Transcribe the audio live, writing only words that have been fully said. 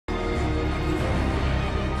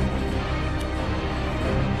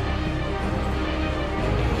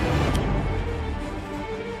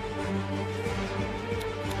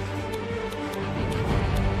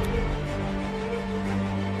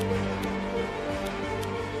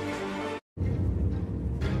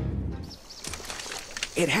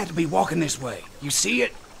It had to be walking this way. You see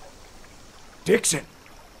it? Dixon,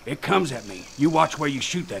 it comes at me. You watch where you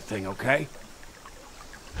shoot that thing, okay?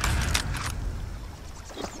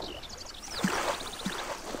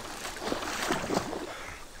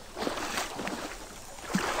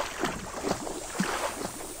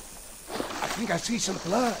 I think I see some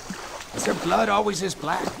blood. Is there blood always this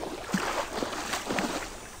black?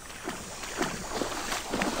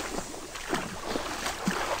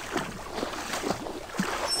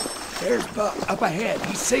 There's Buck up ahead.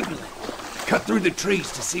 He's signaling. Cut through the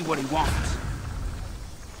trees to see what he wants.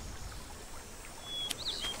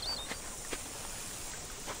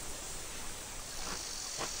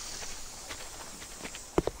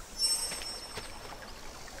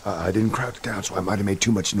 I didn't crouch down, so I might have made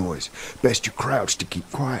too much noise. Best you crouch to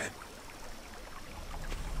keep quiet.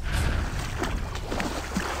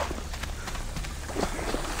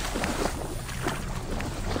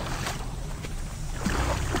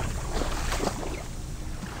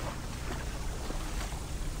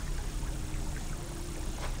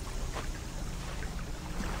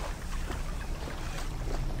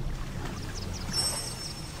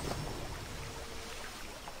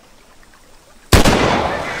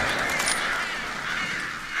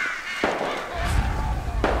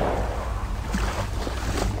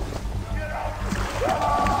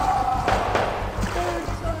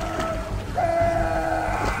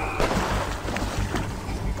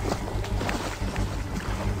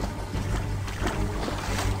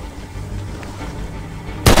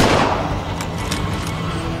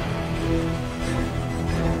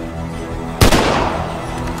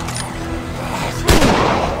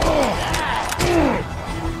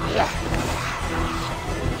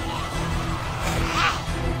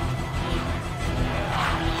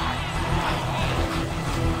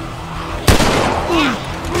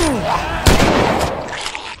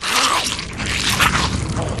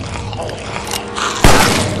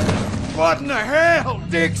 What in the hell,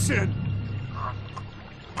 Dixon?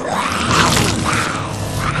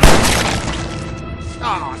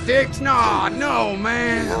 Aw, Dix, no,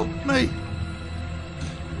 man. Help me.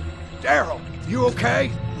 Daryl, you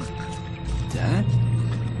okay? Dad?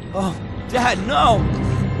 Oh, Dad, no!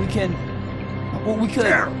 We can... Well, we could...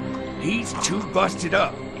 Daryl, he's too busted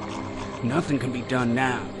up. Nothing can be done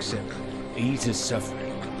now except ease his suffering.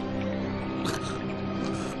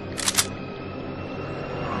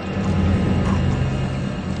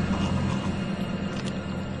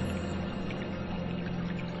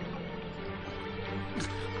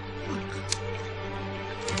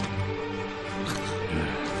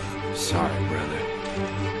 Sorry, brother.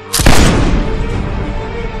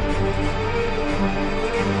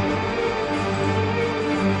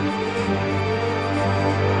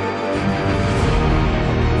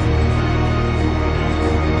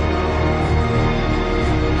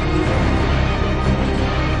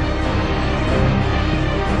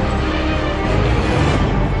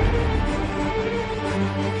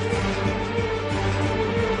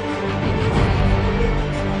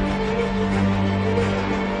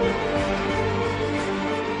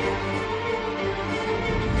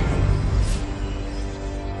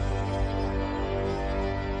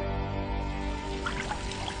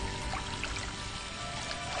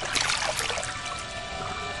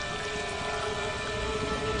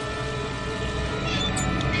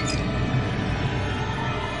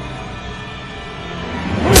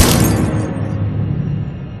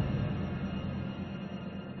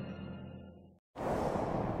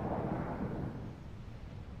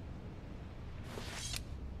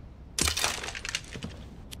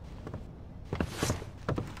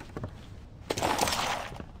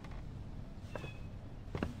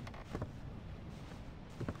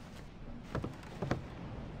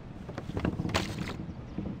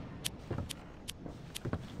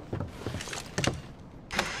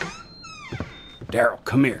 Daryl,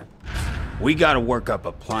 come here. We gotta work up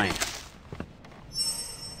a plan.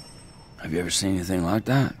 Have you ever seen anything like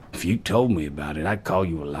that? If you told me about it, I'd call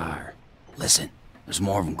you a liar. Listen, there's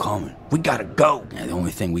more of them coming. We gotta go. Yeah, the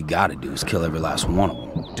only thing we gotta do is kill every last one of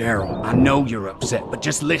them. Daryl, I know you're upset, but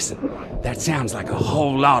just listen. That sounds like a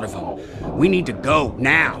whole lot of them. We need to go,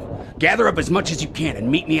 now. Gather up as much as you can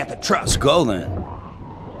and meet me at the truck. Let's go then.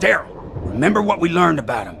 Daryl, remember what we learned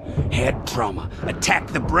about him. Head trauma. Attack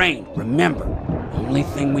the brain, remember. Only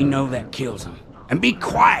thing we know that kills him. And be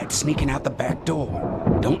quiet sneaking out the back door.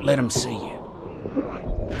 Don't let him see you.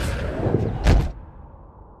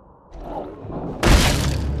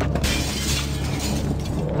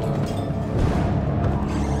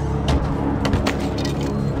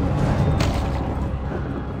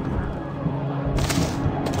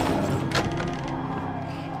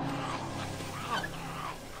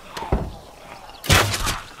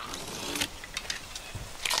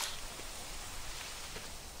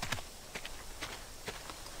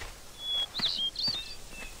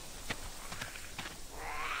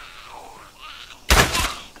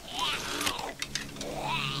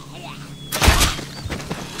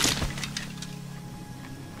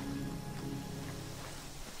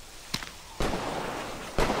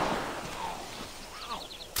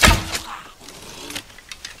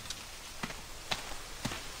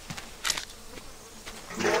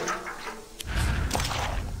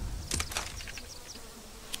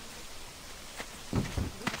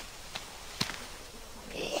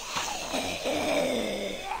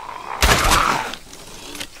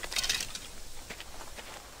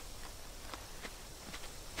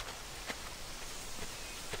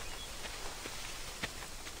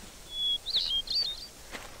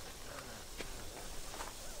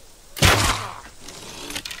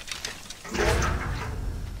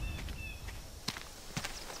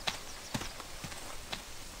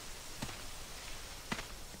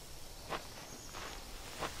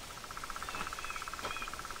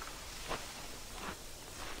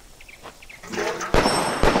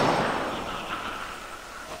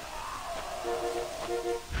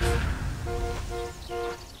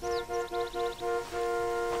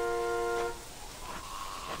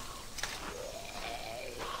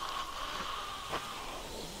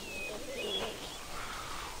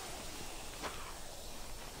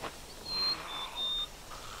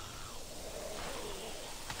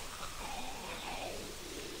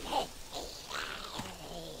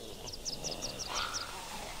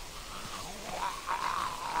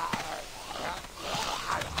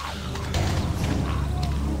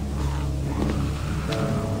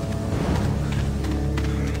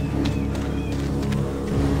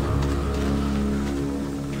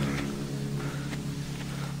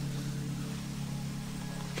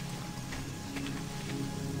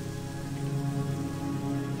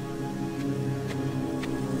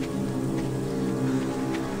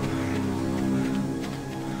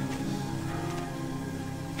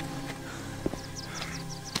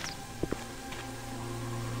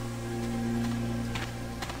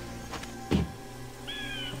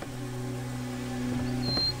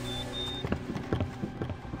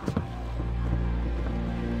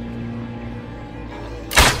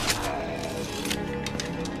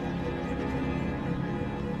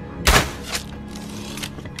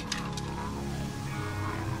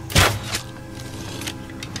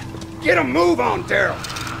 Get a move on, Daryl.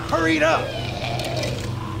 Hurry it up.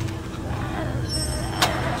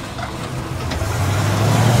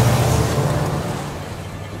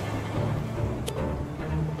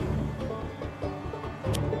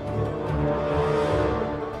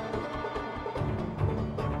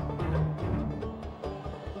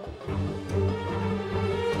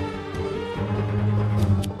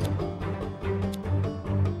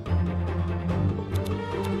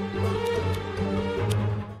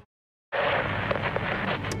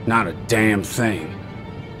 Not a damn thing.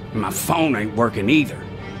 My phone ain't working either.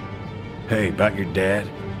 Hey, about your dad?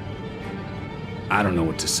 I don't know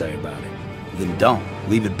what to say about it. Then don't.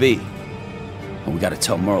 Leave it be. And we gotta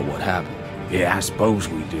tell Merle what happened. Yeah, I suppose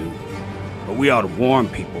we do. But we ought to warn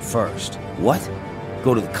people first. What?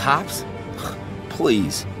 Go to the cops?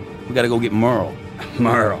 Please. We gotta go get Merle.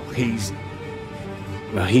 Merle,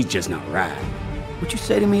 well, he's just not right. What you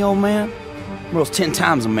say to me, old man? Merle's 10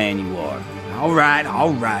 times the man you are. All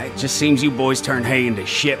right. Just seems you boys turn hay into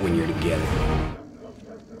shit when you're together.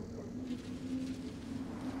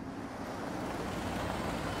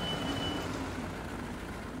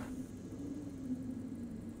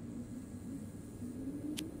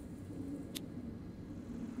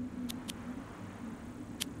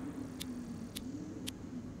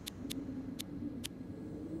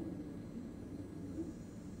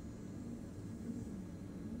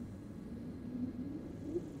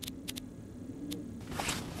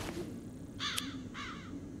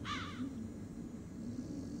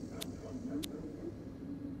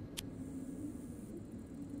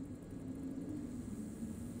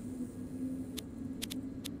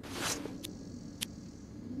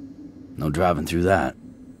 No driving through that.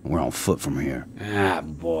 We're on foot from here. Ah,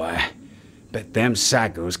 boy. Bet them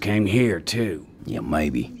psychos came here, too. Yeah,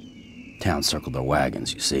 maybe. Town circled their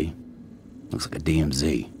wagons, you see? Looks like a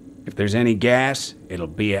DMZ. If there's any gas, it'll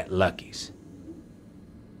be at Lucky's.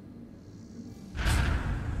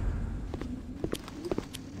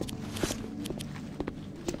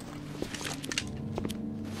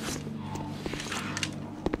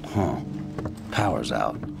 Huh. Power's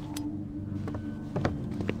out.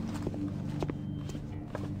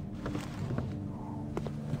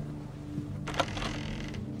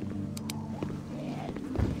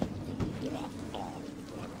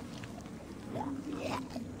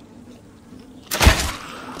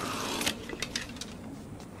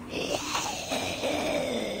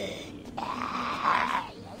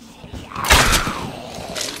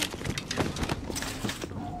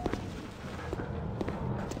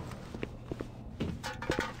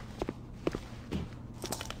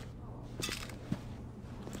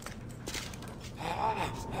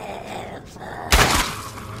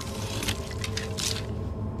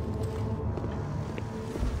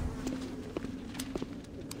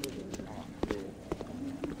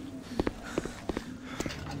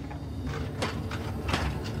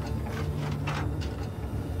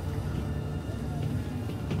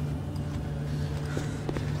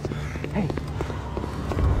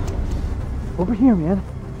 Over here, man.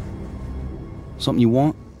 Something you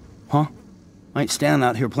want? Huh? I ain't standing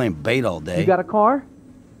out here playing bait all day. You got a car?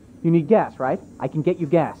 You need gas, right? I can get you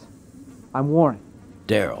gas. I'm Warren.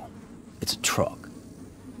 Daryl, it's a truck.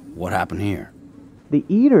 What happened here? The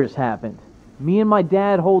Eaters happened. Me and my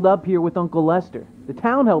dad holed up here with Uncle Lester. The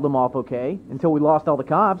town held him off okay, until we lost all the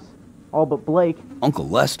cops. All but Blake. Uncle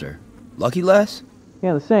Lester? Lucky Les?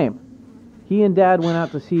 Yeah, the same. He and Dad went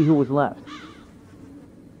out to see who was left.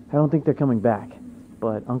 I don't think they're coming back,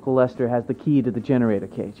 but Uncle Lester has the key to the generator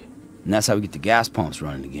cage. And that's how we get the gas pumps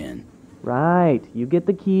running again. Right. You get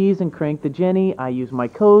the keys and crank the Jenny, I use my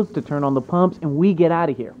codes to turn on the pumps, and we get out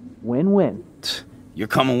of here. Win-win. You're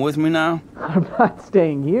coming with me now? I'm not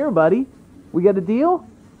staying here, buddy. We got a deal?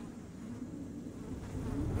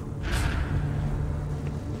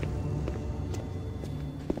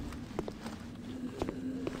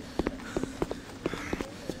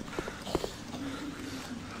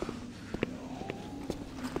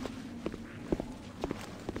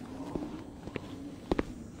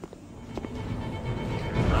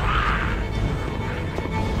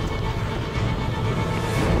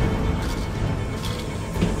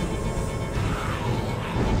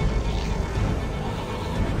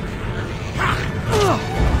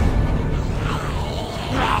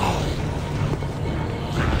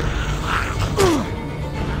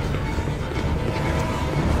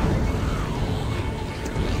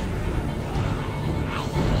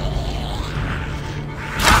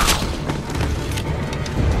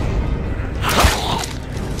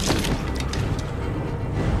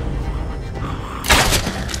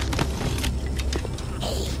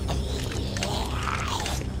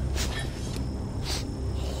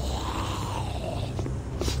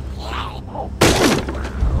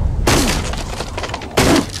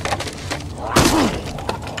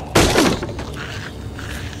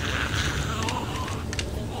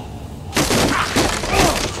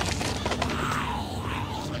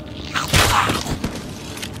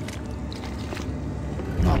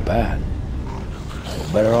 Not bad.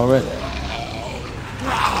 Better already.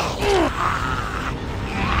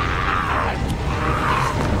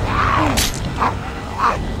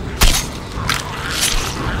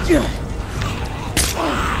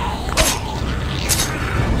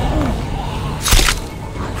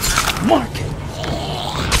 Mark it.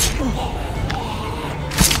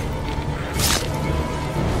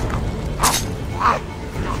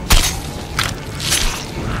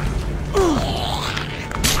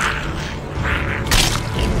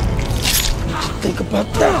 Think about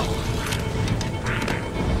that.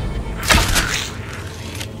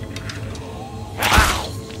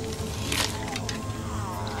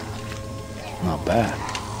 Not bad.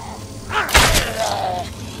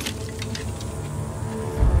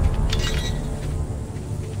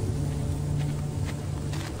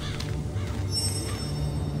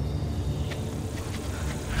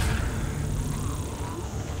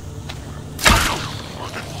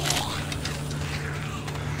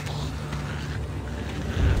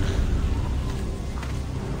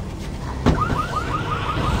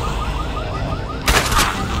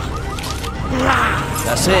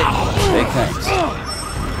 That's it. Big thanks.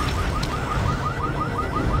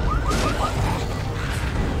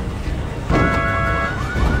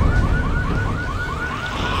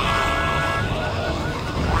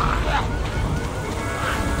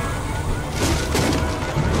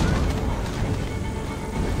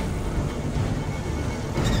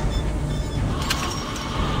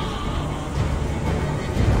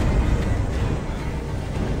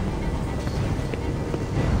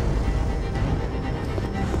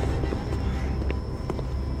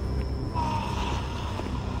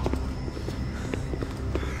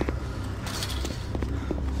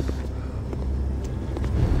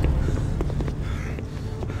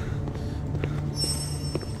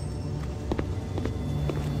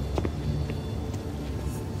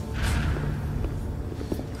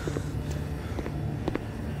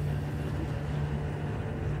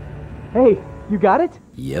 Hey, you got it?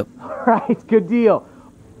 Yep. All right, good deal.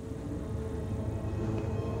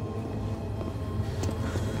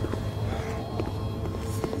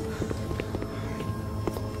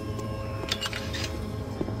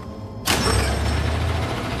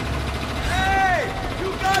 Hey!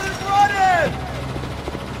 You got it running!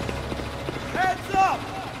 Heads up!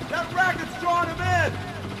 That racket's drawing him in!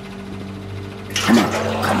 Come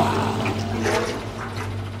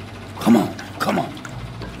on. Come on.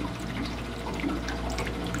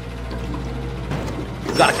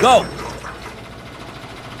 Gotta go!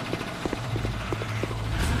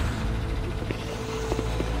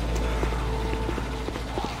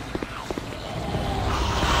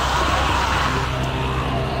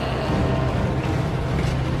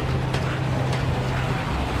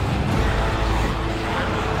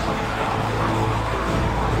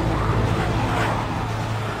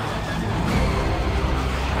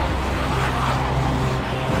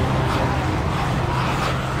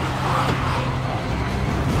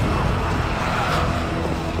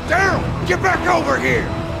 Daryl, get back over here!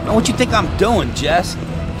 Know what you think I'm doing, Jess?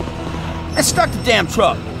 Let's start the damn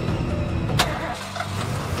truck.